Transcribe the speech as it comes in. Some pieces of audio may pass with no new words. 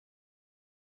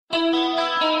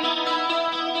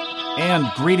And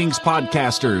greetings,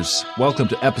 podcasters. Welcome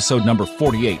to episode number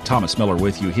 48. Thomas Miller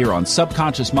with you here on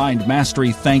Subconscious Mind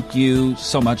Mastery. Thank you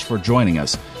so much for joining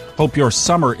us. Hope your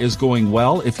summer is going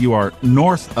well if you are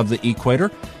north of the equator,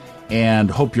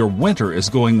 and hope your winter is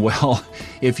going well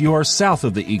if you are south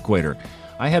of the equator.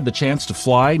 I had the chance to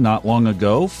fly not long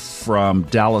ago from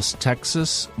Dallas,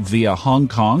 Texas, via Hong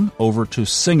Kong over to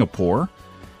Singapore,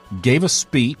 gave a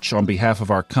speech on behalf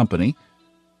of our company,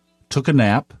 took a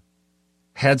nap,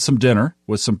 had some dinner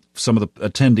with some of the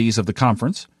attendees of the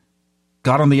conference,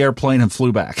 got on the airplane and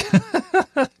flew back.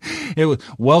 It was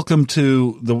welcome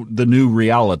to the new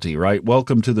reality, right?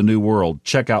 Welcome to the new world.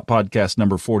 Check out podcast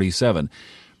number 47.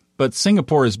 But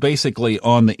Singapore is basically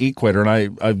on the equator,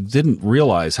 and I didn't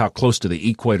realize how close to the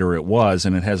equator it was,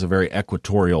 and it has a very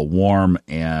equatorial, warm,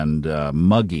 and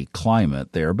muggy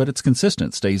climate there. But it's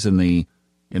consistent. It stays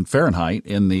in Fahrenheit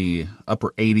in the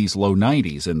upper 80s, low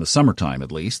 90s in the summertime,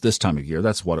 at least, this time of year.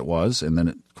 That's what it was. And then,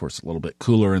 of course, a little bit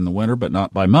cooler in the winter, but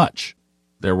not by much.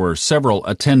 There were several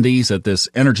attendees at this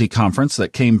energy conference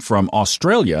that came from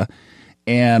Australia,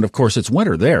 and, of course, it's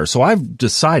winter there. So I've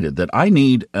decided that I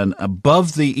need an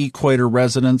above-the-equator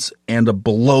residence and a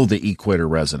below-the-equator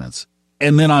residence.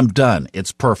 And then I'm done.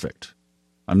 It's perfect.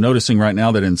 I'm noticing right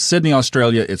now that in Sydney,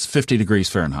 Australia, it's 50 degrees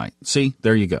Fahrenheit. See,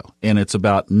 there you go. And it's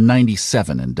about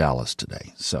 97 in Dallas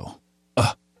today. So,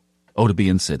 to be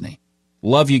in Sydney.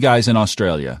 Love you guys in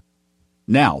Australia.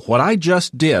 Now, what I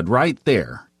just did right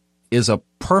there is a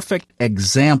perfect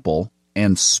example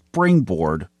and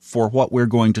springboard for what we're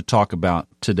going to talk about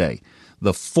today.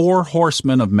 The 4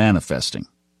 horsemen of manifesting.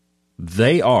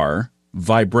 They are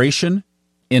vibration,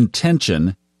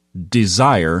 intention,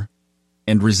 desire,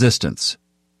 and resistance.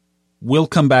 We'll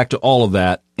come back to all of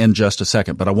that in just a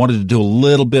second, but I wanted to do a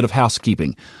little bit of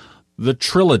housekeeping. The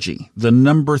Trilogy, the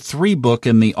number 3 book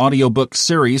in the audiobook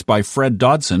series by Fred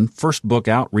Dodson, first book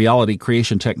out, Reality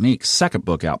Creation Techniques, second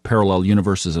book out, Parallel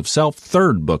Universes of Self,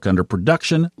 third book under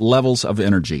production, Levels of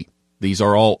Energy. These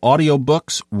are all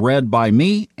audiobooks read by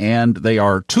me, and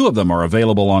 2 of them are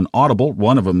available on Audible.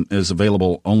 One of them is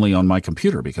available only on my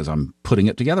computer because I'm putting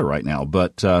it together right now.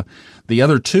 But the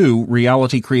other 2,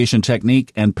 Reality Creation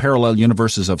Technique and Parallel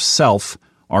Universes of Self,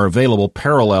 are available.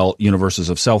 Parallel Universes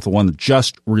of Self, the one that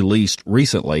just released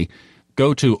recently.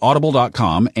 Go to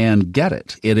audible.com and get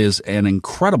it. It is an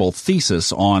incredible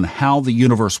thesis on how the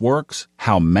universe works,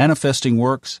 how manifesting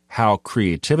works, how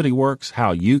creativity works,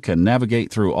 how you can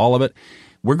navigate through all of it.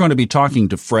 We're going to be talking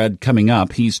to Fred coming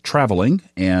up. He's traveling,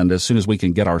 and as soon as we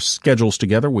can get our schedules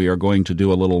together, we are going to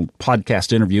do a little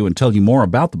podcast interview and tell you more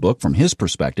about the book from his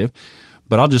perspective.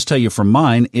 But I'll just tell you from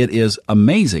mine, it is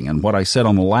amazing. And what I said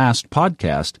on the last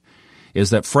podcast is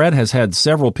that Fred has had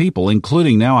several people,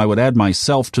 including now I would add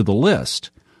myself to the list,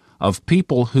 of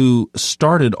people who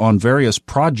started on various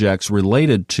projects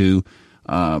related to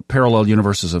Parallel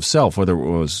Universes of Self, whether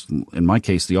it was, in my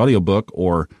case, the audiobook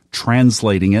or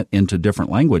translating it into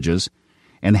different languages,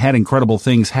 and had incredible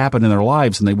things happen in their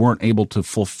lives, and they weren't able to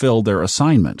fulfill their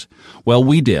assignment. Well,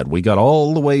 we did. We got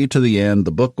all the way to the end.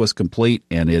 The book was complete,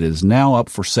 and it is now up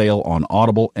for sale on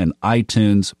Audible and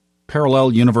iTunes.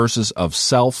 Parallel Universes of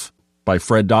Self by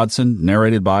Fred Dodson,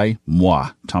 narrated by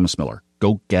moi, Thomas Miller.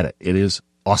 Go get it. It is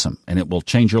awesome, and it will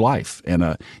change your life.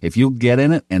 And if you get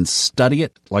in it and study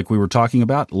it like we were talking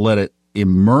about, let it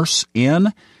immerse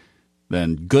in,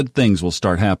 then good things will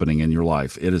start happening in your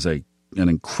life. It is an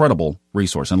incredible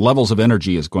resource. And Levels of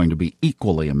Energy is going to be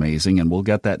equally amazing, and we'll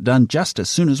get that done just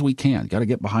as soon as we can. Got to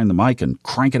get behind the mic and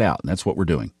crank it out, and that's what we're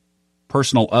doing.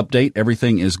 Personal update,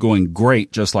 everything is going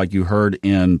great, just like you heard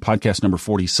in podcast number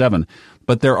 47.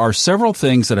 But there are several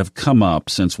things that have come up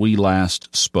since we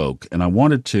last spoke, and I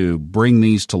wanted to bring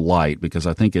these to light because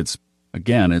I think it's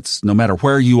no matter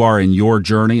where you are in your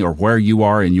journey or where you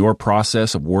are in your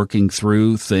process of working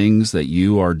through things that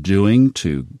you are doing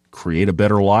to create a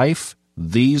better life,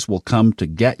 these will come to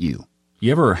get you.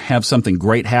 You ever have something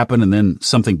great happen and then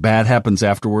something bad happens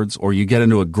afterwards, or you get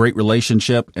into a great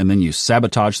relationship and then you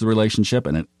sabotage the relationship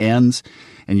and it ends,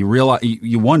 and you realize,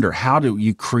 you wonder, how do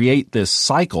you create this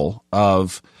cycle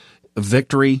of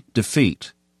victory,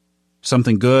 defeat?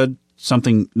 Something good,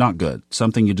 something not good,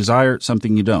 something you desire,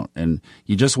 something you don't, and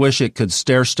you just wish it could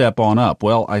stair step on up.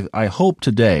 Well, I hope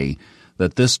today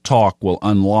that this talk will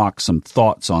unlock some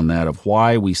thoughts on that, of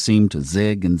why we seem to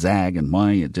zig and zag and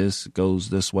why it just goes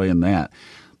this way and that.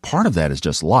 Part of that is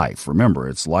just life.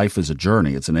 Remember, life is a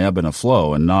journey. It's an ebb and a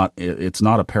flow, and it's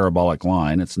not a parabolic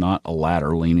line. It's not a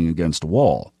ladder leaning against a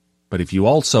wall. But if you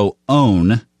also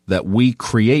own that we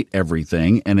create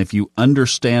everything, and if you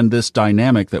understand this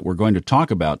dynamic that we're going to talk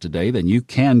about today, then you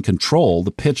can control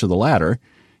the pitch of the ladder,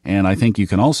 And I think you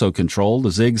can also control the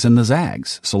zigs and the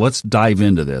zags. So let's dive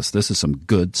into this. This is some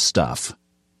good stuff.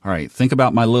 All right, think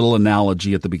about my little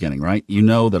analogy at the beginning, right? You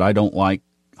know that I don't like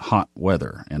hot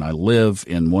weather, and I live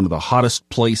in one of the hottest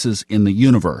places in the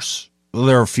universe. Well,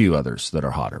 there are a few others that are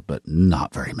hotter, but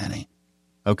not very many.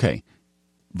 Okay,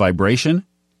 vibration,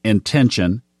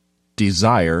 intention,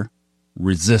 desire,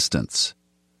 resistance.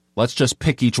 Let's just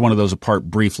pick each one of those apart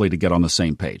briefly to get on the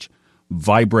same page.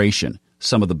 Vibration.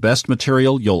 Some of the best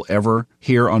material you'll ever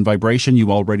hear on vibration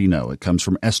you already know. It comes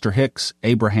from Esther Hicks,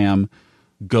 Abraham.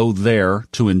 Go there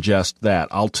to ingest that.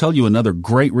 I'll tell you another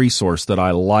great resource that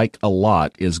I like a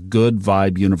lot is Good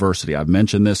Vibe University. I've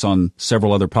mentioned this on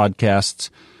several other podcasts.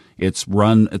 It's a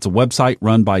website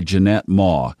run by Jeanette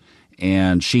Maw,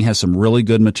 and she has some really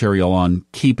good material on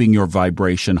keeping your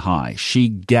vibration high. She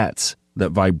gets that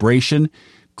vibration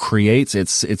creates,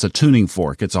 it's a tuning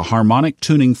fork. It's a harmonic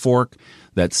tuning fork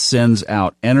that sends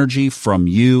out energy from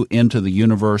you into the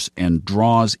universe and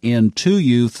draws into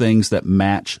you things that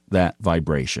match that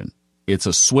vibration. It's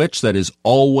a switch that is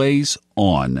always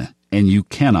on, and you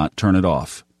cannot turn it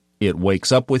off. It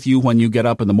wakes up with you when you get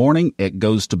up in the morning. It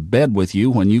goes to bed with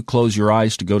you when you close your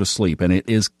eyes to go to sleep, and it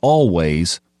is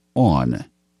always on.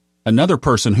 Another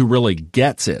person who really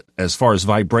gets it as far as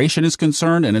vibration is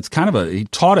concerned, and it's he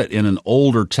taught it in an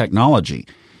older technology,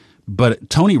 but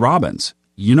Tony Robbins.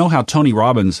 You know how Tony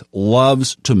Robbins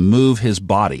loves to move his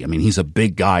body. I mean, he's a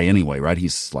big guy anyway, right?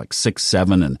 He's like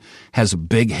 6'7" and has a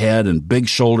big head and big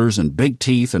shoulders and big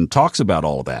teeth and talks about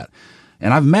all of that.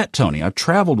 And I've met Tony. I've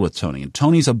traveled with Tony, and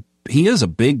he is a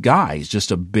big guy. He's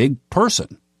just a big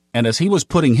person. And as he was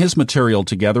putting his material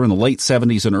together in the late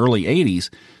 70s and early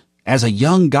 80s, as a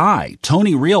young guy,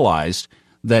 Tony realized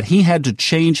that he had to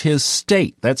change his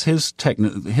state. That's his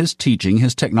teaching,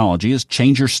 his technology is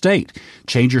change your state.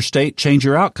 Change your state, change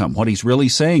your outcome. What he's really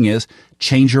saying is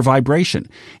change your vibration.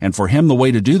 And for him, the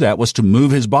way to do that was to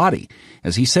move his body.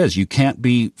 As he says, you can't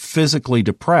be physically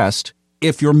depressed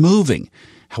if you're moving.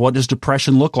 What does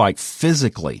depression look like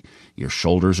physically? Your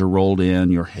shoulders are rolled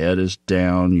in, your head is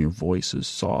down, your voice is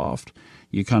soft.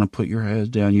 You kind of put your head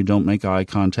down, you don't make eye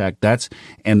contact.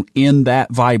 And in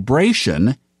that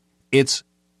vibration, it's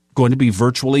going to be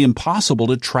virtually impossible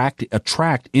to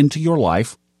attract into your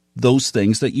life those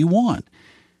things that you want.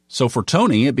 So for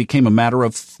Tony, it became a matter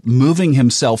of moving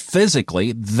himself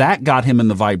physically. That got him in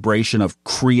the vibration of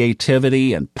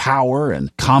creativity and power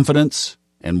and confidence.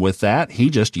 And with that, he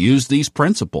just used these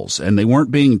principles. And they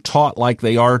weren't being taught like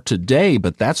they are today,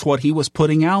 but that's what he was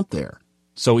putting out there.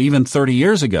 So even 30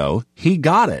 years ago, he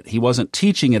got it. He wasn't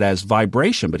teaching it as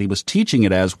vibration, but he was teaching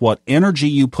it as what energy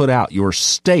you put out, your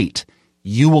state,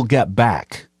 you will get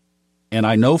back. And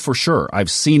I know for sure,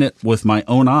 I've seen it with my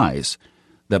own eyes,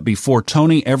 that before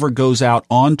Tony ever goes out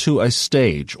onto a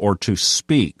stage or to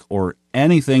speak or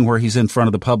anything where he's in front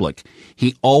of the public,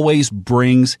 he always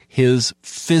brings his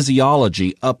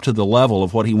physiology up to the level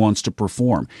of what he wants to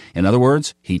perform. In other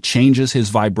words, he changes his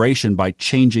vibration by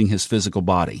changing his physical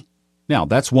body. Now,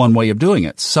 that's one way of doing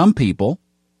it. Some people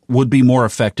would be more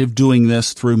effective doing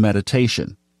this through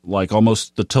meditation, like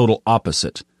almost the total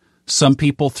opposite. Some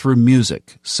people through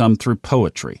music, some through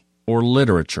poetry or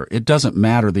literature. It doesn't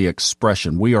matter the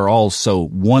expression. We are all so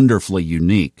wonderfully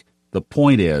unique. The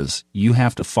point is, you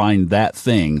have to find that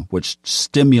thing which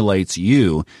stimulates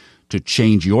you to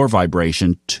change your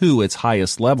vibration to its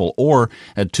highest level or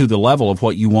to the level of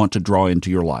what you want to draw into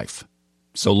your life.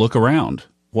 So look around.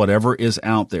 Whatever is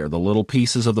out there, the little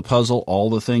pieces of the puzzle, all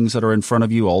the things that are in front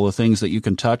of you, all the things that you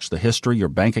can touch, the history, your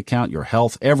bank account, your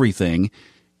health, everything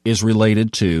is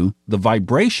related to the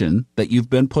vibration that you've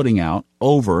been putting out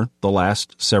over the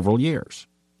last several years.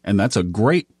 And that's a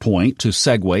great point to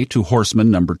segue to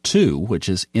horseman number 2, which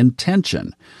is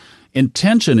intention.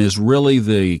 Intention is really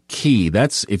the key.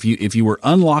 That's if you were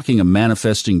unlocking a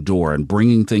manifesting door and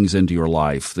bringing things into your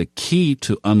life, the key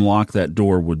to unlock that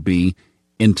door would be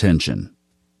intention.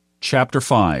 Chapter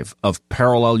 5 of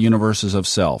Parallel Universes of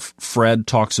Self, Fred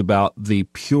talks about the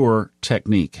pure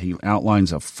technique. He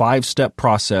outlines a 5-step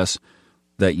process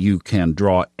that you can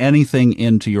draw anything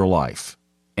into your life.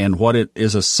 And what it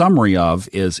is a summary of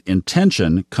is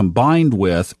intention combined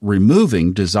with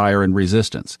removing desire and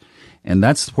resistance. And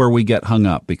that's where we get hung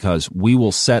up, because we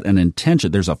will set an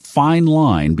intention. There's a fine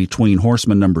line between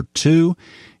horseman number 2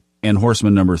 and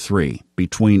horseman number 3,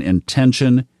 between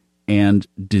intention and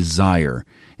desire.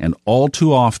 And all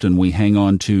too often we hang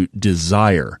on to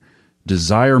desire.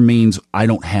 Desire means I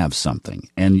don't have something,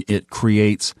 and it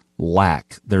creates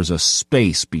lack. There's a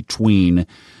space between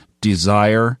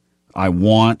desire, I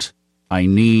want, I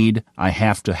need, I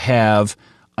have to have,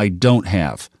 I don't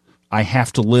have. I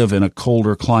have to live in a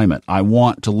colder climate. I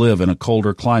want to live in a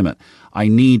colder climate. I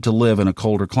need to live in a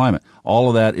colder climate. All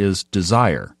of that is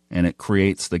desire, and it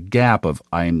creates the gap of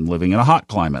I'm living in a hot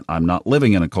climate. I'm not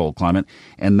living in a cold climate.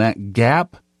 And that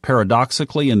gap,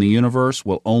 paradoxically, in the universe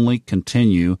will only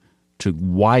continue to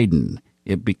widen.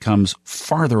 It becomes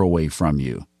farther away from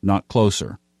you, not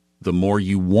closer. The more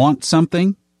you want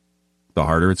something, the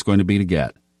harder it's going to be to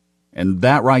get. And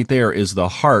that right there is the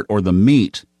heart or the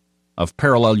meat of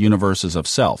parallel universes of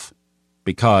self.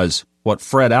 Because what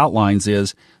Fred outlines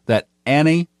is that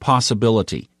any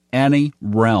possibility, any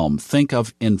realm, think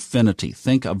of infinity,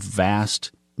 think of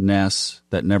vastness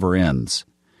that never ends.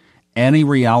 Any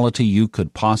reality you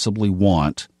could possibly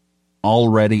want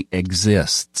already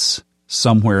exists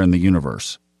somewhere in the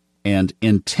universe. And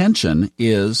intention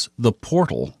is the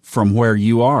portal from where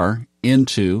you are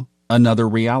into another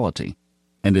reality.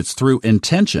 And it's through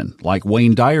intention, like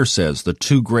Wayne Dyer says, the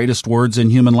two greatest words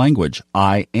in human language,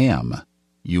 I am.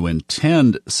 You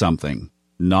intend something,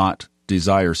 not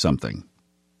desire something.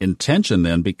 Intention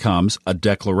then becomes a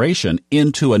declaration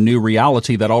into a new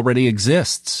reality that already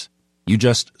exists. You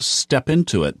just step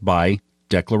into it by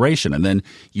declaration, and then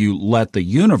you let the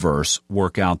universe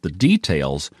work out the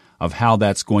details of how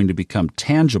that's going to become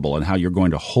tangible and how you're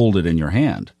going to hold it in your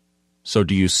hand. So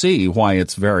do you see why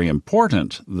it's very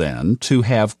important, then, to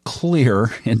have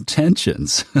clear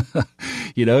intentions?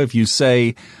 If you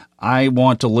say, I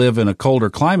want to live in a colder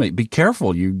climate, be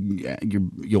careful.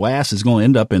 Your ass is going to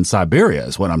end up in Siberia,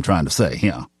 is what I'm trying to say.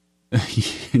 Yeah.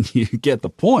 You get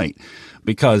the point.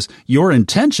 Because your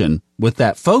intention with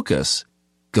that focus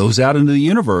goes out into the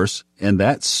universe, and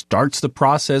that starts the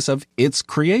process of its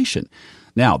creation.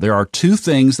 Now, there are two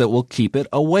things that will keep it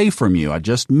away from you. I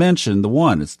just mentioned the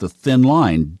one. It's the thin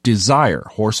line, desire,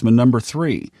 horseman number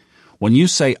 3. When you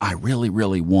say, I really,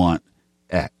 really want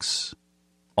X,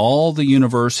 all the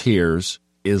universe hears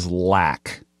is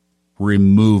lack,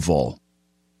 removal,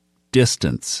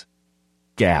 distance,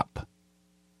 gap.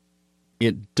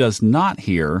 It does not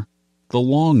hear the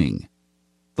longing,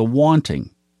 the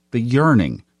wanting, the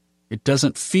yearning. It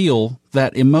doesn't feel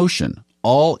that emotion.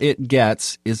 All it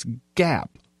gets is gap,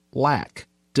 lack,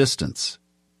 distance.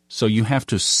 So you have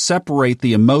to separate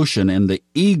the emotion and the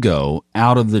ego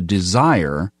out of the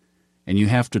desire, and you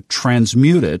have to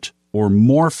transmute it or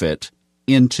morph it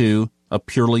into a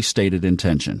purely stated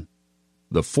intention.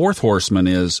 The fourth horseman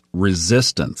is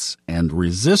resistance, and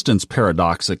resistance,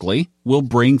 paradoxically, will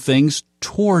bring things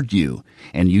toward you,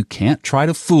 and you can't try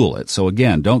to fool it. So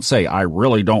again, don't say, I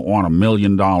really don't want $1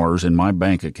 million in my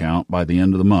bank account by the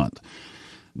end of the month.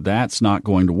 That's not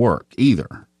going to work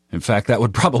either. In fact, that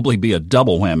would probably be a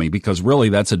double whammy, because really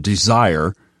that's a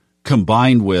desire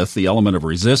combined with the element of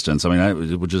resistance. I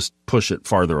mean, it would just push it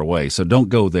farther away. So don't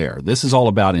go there. This is all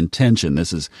about intention.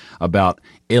 This is about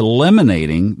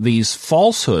eliminating these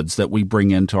falsehoods that we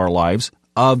bring into our lives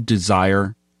of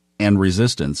desire and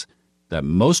resistance, that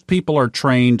most people are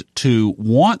trained to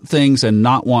want things and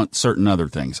not want certain other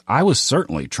things. I was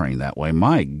certainly trained that way.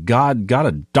 My God, got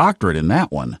a doctorate in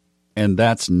that one. And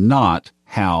that's not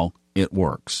how it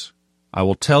works. I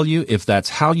will tell you, if that's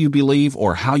how you believe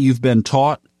or how you've been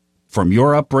taught from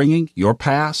your upbringing, your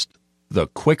past, the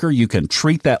quicker you can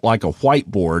treat that like a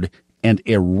whiteboard and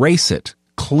erase it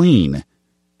clean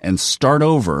and start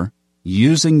over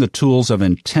using the tools of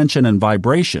intention and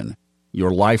vibration,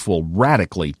 your life will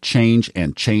radically change,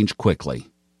 and change quickly.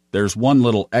 There's one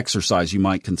little exercise you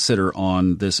might consider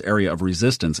on this area of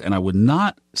resistance, and I would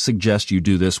not suggest you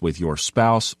do this with your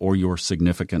spouse or your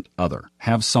significant other.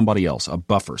 Have somebody else, a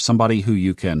buffer, somebody who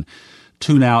you can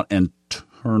tune out and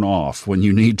turn off when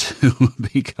you need to,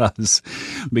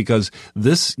 because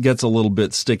this gets a little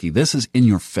bit sticky. This is in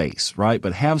your face, right?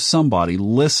 But have somebody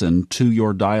listen to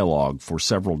your dialogue for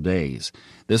several days.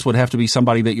 This would have to be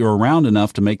somebody that you're around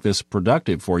enough to make this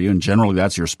productive for you, and generally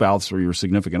that's your spouse or your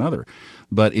significant other.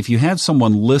 But if you have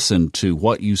someone listen to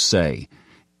what you say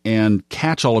and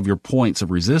catch all of your points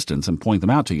of resistance and point them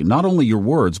out to you, not only your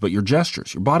words, but your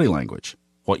gestures, your body language,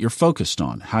 what you're focused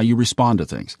on, how you respond to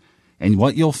things. And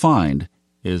what you'll find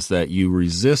is that you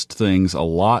resist things a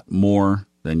lot more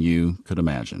than you could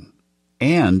imagine.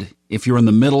 And if you're in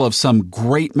the middle of some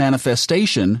great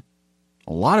manifestation,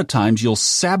 a lot of times you'll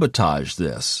sabotage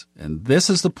this. And this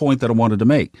is the point that I wanted to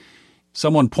make.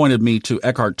 Someone pointed me to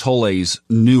Eckhart Tolle's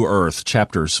New Earth,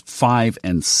 chapters 5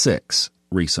 and 6,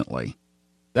 recently.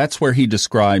 That's where he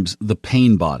describes the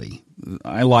pain body.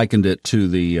 I likened it to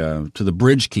the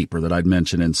bridge keeper that I'd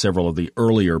mentioned in several of the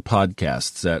earlier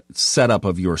podcasts, that setup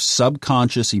of your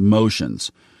subconscious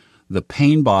emotions. The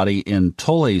pain body in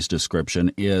Tolle's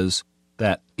description is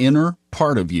that inner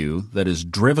part of you that is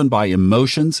driven by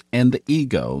emotions and the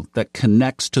ego that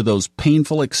connects to those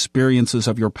painful experiences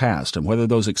of your past. And whether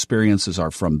those experiences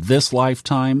are from this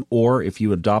lifetime or, if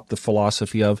you adopt the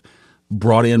philosophy of,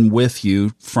 brought in with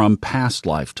you from past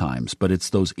lifetimes. But it's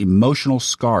those emotional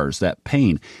scars, that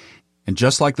pain. And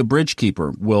just like the bridge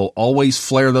keeper will always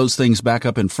flare those things back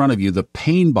up in front of you, the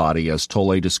pain body, as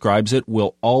Tolle describes it,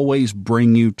 will always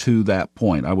bring you to that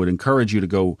point. I would encourage you to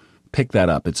go pick that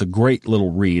up. It's a great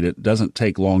little read. It doesn't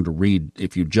take long to read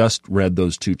if you just read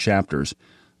those 2 chapters,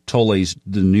 Tolle's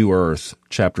The New Earth,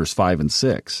 chapters 5 and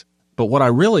 6. But what I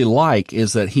really like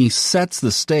is that he sets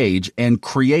the stage and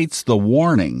creates the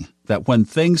warning that when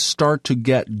things start to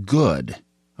get good,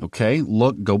 okay,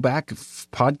 look, go back,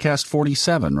 podcast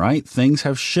 47, right? Things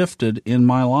have shifted in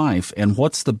my life. And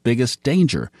what's the biggest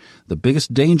danger? The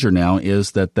biggest danger now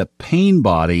is that the pain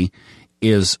body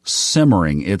is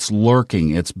simmering. It's lurking.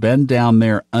 It's been down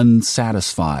there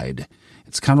unsatisfied.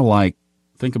 It's kind of like,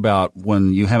 think about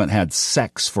when you haven't had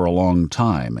sex for a long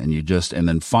time and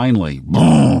then finally,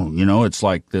 boom, it's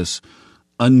like this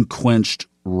unquenched,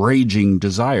 raging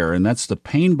desire. And that's the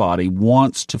pain body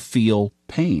wants to feel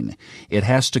pain. It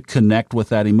has to connect with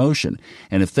that emotion.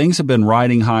 And if things have been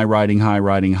riding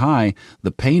high,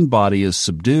 the pain body is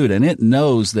subdued and it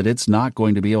knows that it's not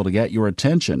going to be able to get your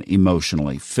attention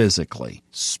emotionally, physically,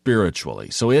 spiritually.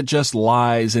 So it just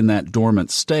lies in that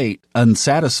dormant state,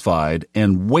 unsatisfied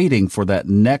and waiting for that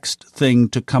next thing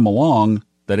to come along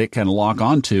that it can lock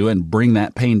onto and bring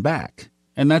that pain back.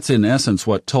 And that's in essence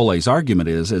what Tolle's argument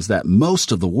is that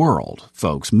most of the world,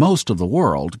 folks, most of the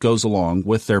world goes along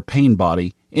with their pain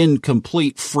body in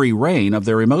complete free reign of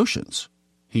their emotions.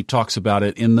 He talks about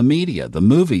it in the media, the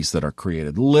movies that are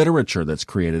created, literature that's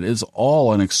created is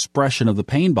all an expression of the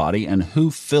pain body, and who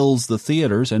fills the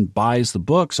theaters and buys the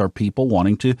books are people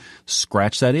wanting to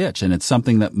scratch that itch, and it's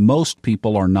something that most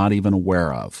people are not even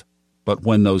aware of. But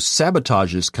when those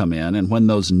sabotages come in and when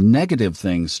those negative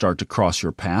things start to cross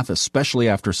your path, especially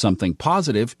after something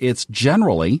positive, it's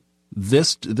generally,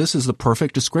 this is the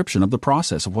perfect description of the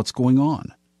process of what's going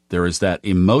on. There is that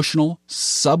emotional,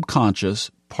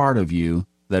 subconscious part of you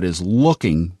that is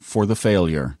looking for the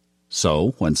failure.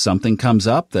 So when something comes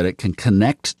up that it can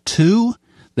connect to,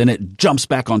 then it jumps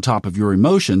back on top of your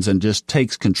emotions and just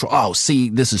takes control. Oh, see,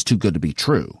 this is too good to be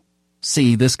true.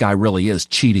 See, this guy really is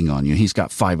cheating on you. He's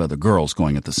got 5 other girls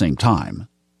going at the same time.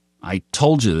 I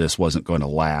told you this wasn't going to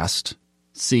last.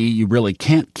 See, you really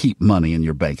can't keep money in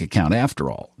your bank account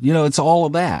after all. It's all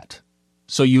of that.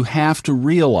 So you have to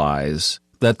realize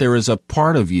that there is a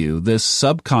part of you, this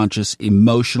subconscious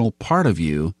emotional part of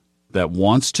you, that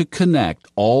wants to connect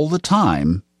all the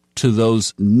time to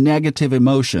those negative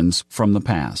emotions from the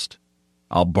past.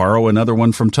 I'll borrow another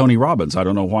one from Tony Robbins. I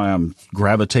don't know why I'm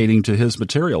gravitating to his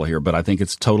material here, but I think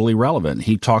it's totally relevant.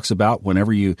 He talks about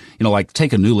whenever like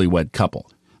take a newlywed couple.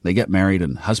 They get married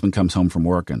and husband comes home from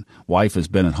work and wife has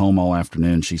been at home all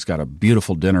afternoon. She's got a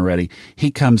beautiful dinner ready.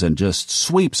 He comes and just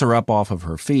sweeps her up off of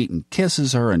her feet and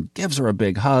kisses her and gives her a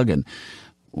big hug. And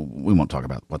we won't talk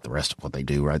about what the rest of what they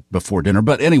do right before dinner.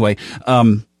 But anyway,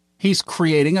 he's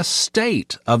creating a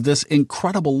state of this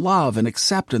incredible love and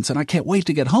acceptance. And I can't wait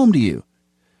to get home to you.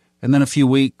 And then a few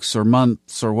weeks or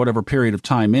months or whatever period of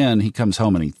time in, he comes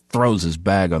home and he throws his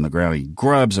bag on the ground. He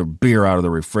grabs a beer out of the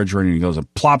refrigerator and he goes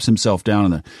and plops himself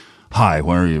down and hi,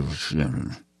 where are you?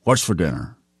 What's for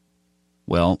dinner?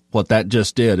 Well, what that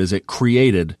just did is it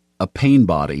created a pain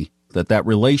body that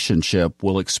relationship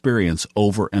will experience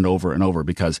over and over and over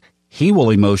because he will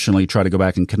emotionally try to go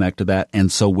back and connect to that,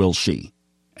 and so will she.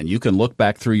 And you can look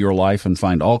back through your life and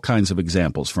find all kinds of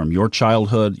examples from your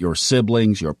childhood, your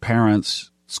siblings, your parents,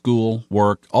 school,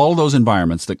 work, all those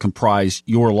environments that comprise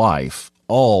your life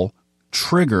all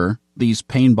trigger these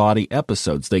pain body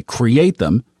episodes. They create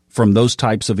them from those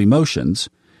types of emotions,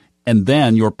 and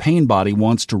then your pain body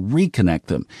wants to reconnect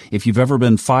them. If you've ever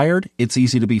been fired, it's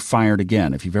easy to be fired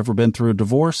again. If you've ever been through a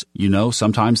divorce,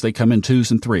 sometimes they come in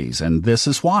 2s and 3s, and this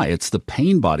is why. It's the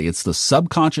pain body. It's the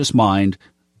subconscious mind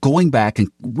going back and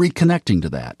reconnecting to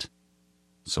that.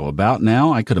 So about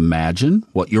now, I could imagine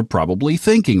what you're probably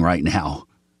thinking right now.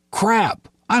 Crap,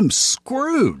 I'm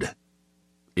screwed.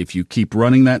 If you keep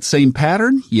running that same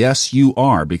pattern, yes, you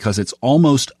are, because it's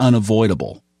almost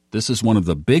unavoidable. This is one of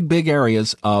the big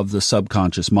areas of the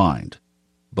subconscious mind.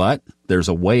 But there's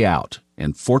a way out,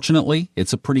 and fortunately,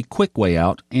 it's a pretty quick way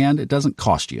out, and it doesn't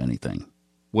cost you anything.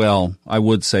 Well, I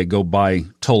would say go buy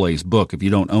Tolle's book if you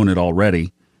don't own it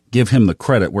already. Give him the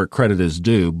credit where credit is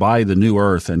due. Buy The New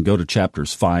Earth and go to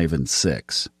chapters 5 and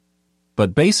 6.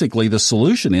 But basically, the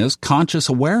solution is conscious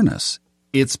awareness.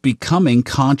 It's becoming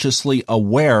consciously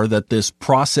aware that this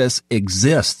process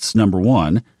exists, number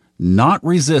one, not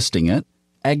resisting it,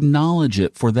 acknowledge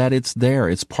it for that it's there.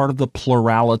 It's part of the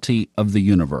plurality of the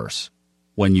universe.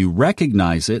 When you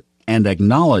recognize it and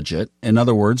acknowledge it, in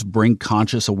other words, bring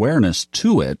conscious awareness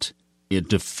to it, it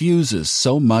diffuses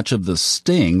so much of the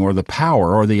sting or the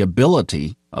power or the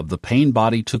ability of the pain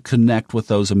body to connect with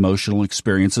those emotional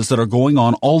experiences that are going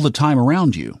on all the time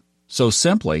around you. So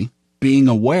simply being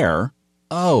aware,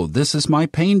 oh, this is my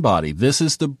pain body. This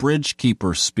is the bridge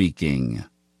keeper speaking.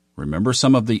 Remember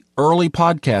some of the early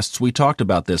podcasts we talked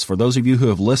about this. For those of you who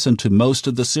have listened to most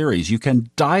of the series, you can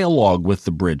dialogue with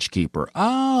the bridge keeper.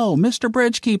 Oh, Mr.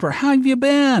 Bridge Keeper, how have you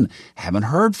been? Haven't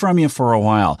heard from you for a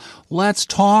while. Let's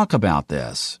talk about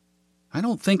this. I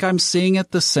don't think I'm seeing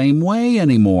it the same way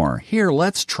anymore. Here,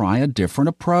 let's try a different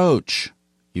approach.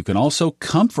 You can also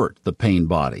comfort the pain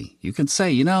body. You can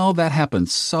say, that happened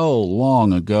so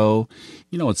long ago.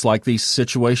 It's like these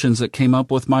situations that came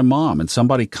up with my mom, and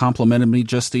somebody complimented me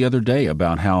just the other day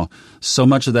about how so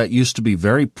much of that used to be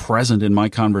very present in my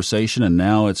conversation, and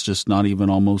now it's just not even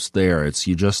almost there.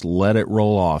 You just let it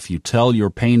roll off. You tell your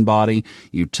pain body,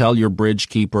 you tell your bridge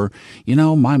keeper,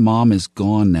 my mom is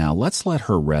gone now. Let's let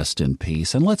her rest in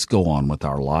peace, and let's go on with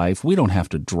our life. We don't have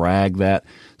to drag that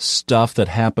stuff that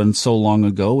happened so long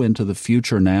ago into the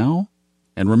future now.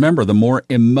 And remember, the more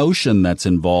emotion that's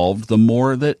involved, the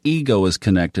more that ego is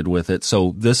connected with it.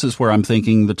 So this is where I'm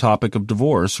thinking the topic of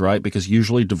divorce, right? Because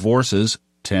usually divorces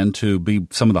tend to be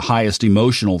some of the highest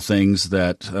emotional things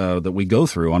that we go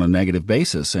through on a negative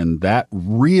basis. And that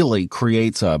really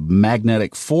creates a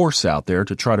magnetic force out there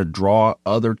to try to draw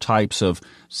other types of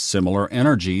similar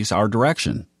energies our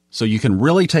direction. So you can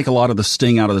really take a lot of the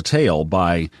sting out of the tail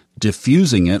by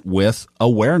diffusing it with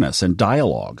awareness and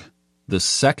dialogue. The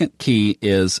second key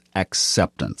is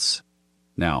acceptance.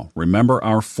 Now, remember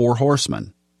our 4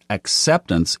 horsemen.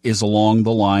 Acceptance is along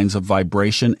the lines of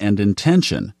vibration and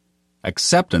intention.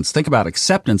 Acceptance, think about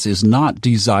acceptance, is not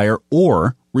desire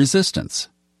or resistance.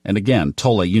 And again,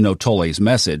 Tolle, Tolle's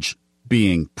message,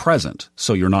 being present.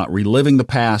 So you're not reliving the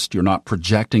past, you're not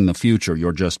projecting the future,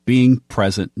 you're just being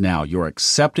present now. You're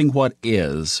accepting what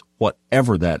is,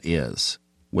 whatever that is.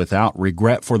 Without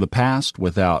regret for the past,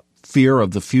 without fear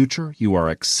of the future, you are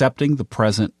accepting the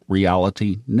present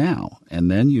reality now.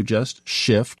 And then you just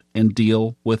shift and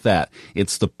deal with that.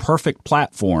 It's the perfect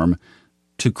platform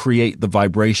to create the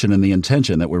vibration and the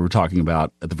intention that we were talking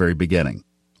about at the very beginning.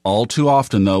 All too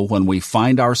often, though, when we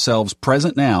find ourselves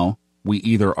present now, we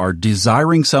either are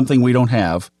desiring something we don't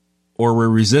have or we're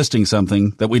resisting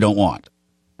something that we don't want.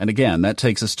 And again, that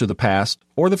takes us to the past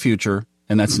or the future,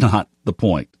 and that's not the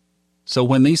point. So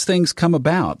when these things come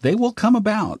about, they will come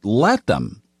about. Let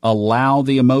them. Allow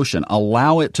the emotion.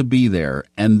 Allow it to be there.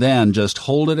 And then just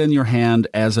hold it in your hand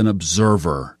as an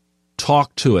observer.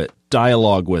 Talk to it.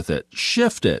 Dialogue with it.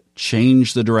 Shift it.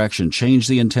 Change the direction. Change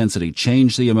the intensity.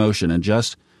 Change the emotion. And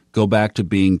just go back to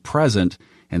being present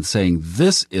and saying,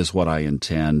 this is what I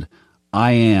intend.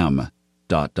 I am ...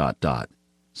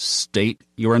 State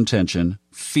your intention.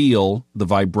 Feel the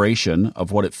vibration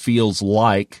of what it feels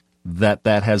like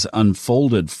that has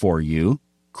unfolded for you.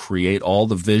 Create all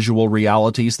the visual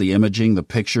realities, the imaging, the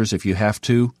pictures if you have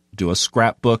to. Do a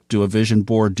scrapbook, do a vision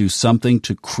board, do something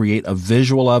to create a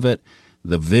visual of it.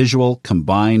 The visual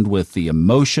combined with the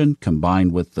emotion,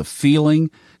 combined with the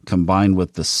feeling, combined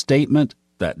with the statement,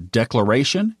 that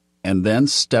declaration, and then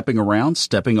stepping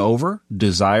over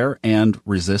desire and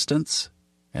resistance.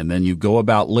 And then you go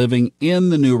about living in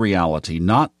the new reality,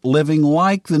 not living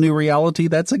like the new reality.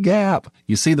 That's a gap.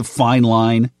 You see the fine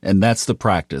line, and that's the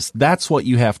practice. That's what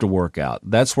you have to work out.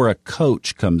 That's where a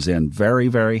coach comes in very,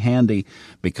 very handy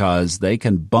because they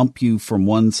can bump you from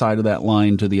one side of that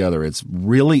line to the other. It's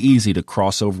really easy to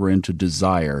cross over into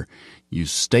desire. You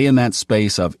stay in that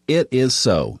space of it is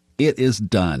so, it is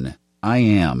done, I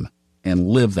am, and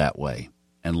live that way.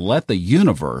 And let the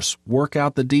universe work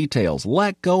out the details.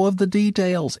 Let go of the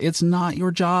details. It's not your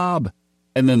job.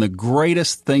 And then the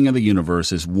greatest thing in the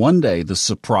universe is one day the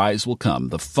surprise will come.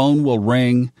 The phone will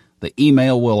ring. The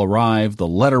email will arrive. The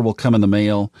letter will come in the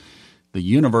mail. The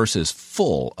universe is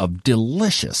full of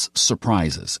delicious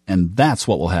surprises. And that's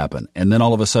what will happen. And then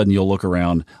all of a sudden you'll look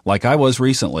around like I was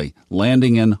recently,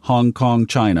 landing in Hong Kong,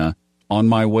 China, on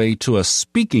my way to a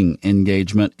speaking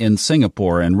engagement in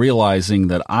Singapore and realizing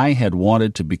that I had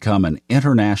wanted to become an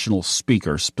international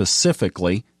speaker.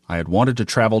 Specifically, I had wanted to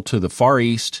travel to the Far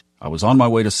East. I was on my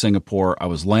way to Singapore. I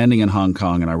was landing in Hong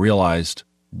Kong, and I realized,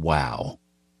 wow,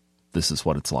 this is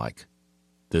what it's like.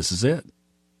 This is it.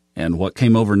 And what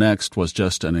came over next was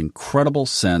just an incredible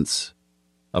sense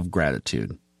of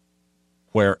gratitude.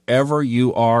 wherever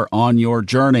you are on your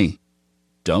journey.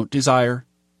 Don't desire,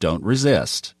 don't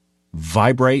resist.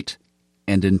 Vibrate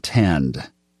and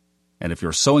intend. And if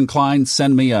you're so inclined,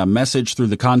 send me a message through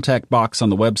the contact box on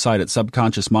the website at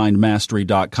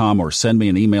subconsciousmindmastery.com or send me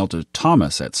an email to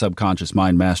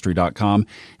thomas@subconsciousmindmastery.com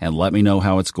and let me know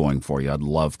how it's going for you. I'd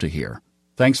love to hear.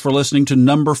 Thanks for listening to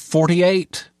number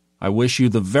 48. I wish you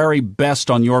the very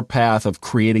best on your path of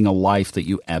creating a life that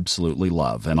you absolutely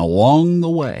love. And along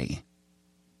the way,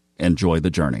 enjoy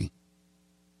the journey.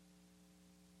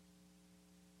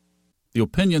 The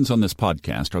opinions on this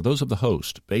podcast are those of the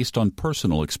host, based on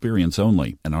personal experience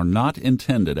only, and are not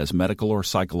intended as medical or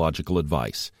psychological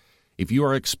advice. If you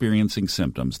are experiencing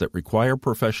symptoms that require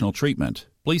professional treatment,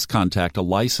 please contact a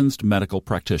licensed medical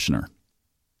practitioner.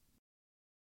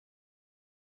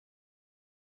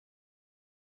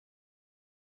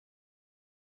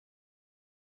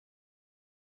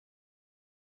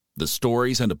 The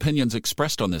stories and opinions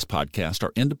expressed on this podcast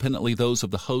are independently those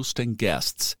of the host and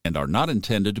guests and are not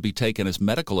intended to be taken as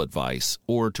medical advice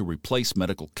or to replace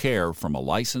medical care from a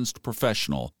licensed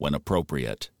professional when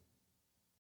appropriate.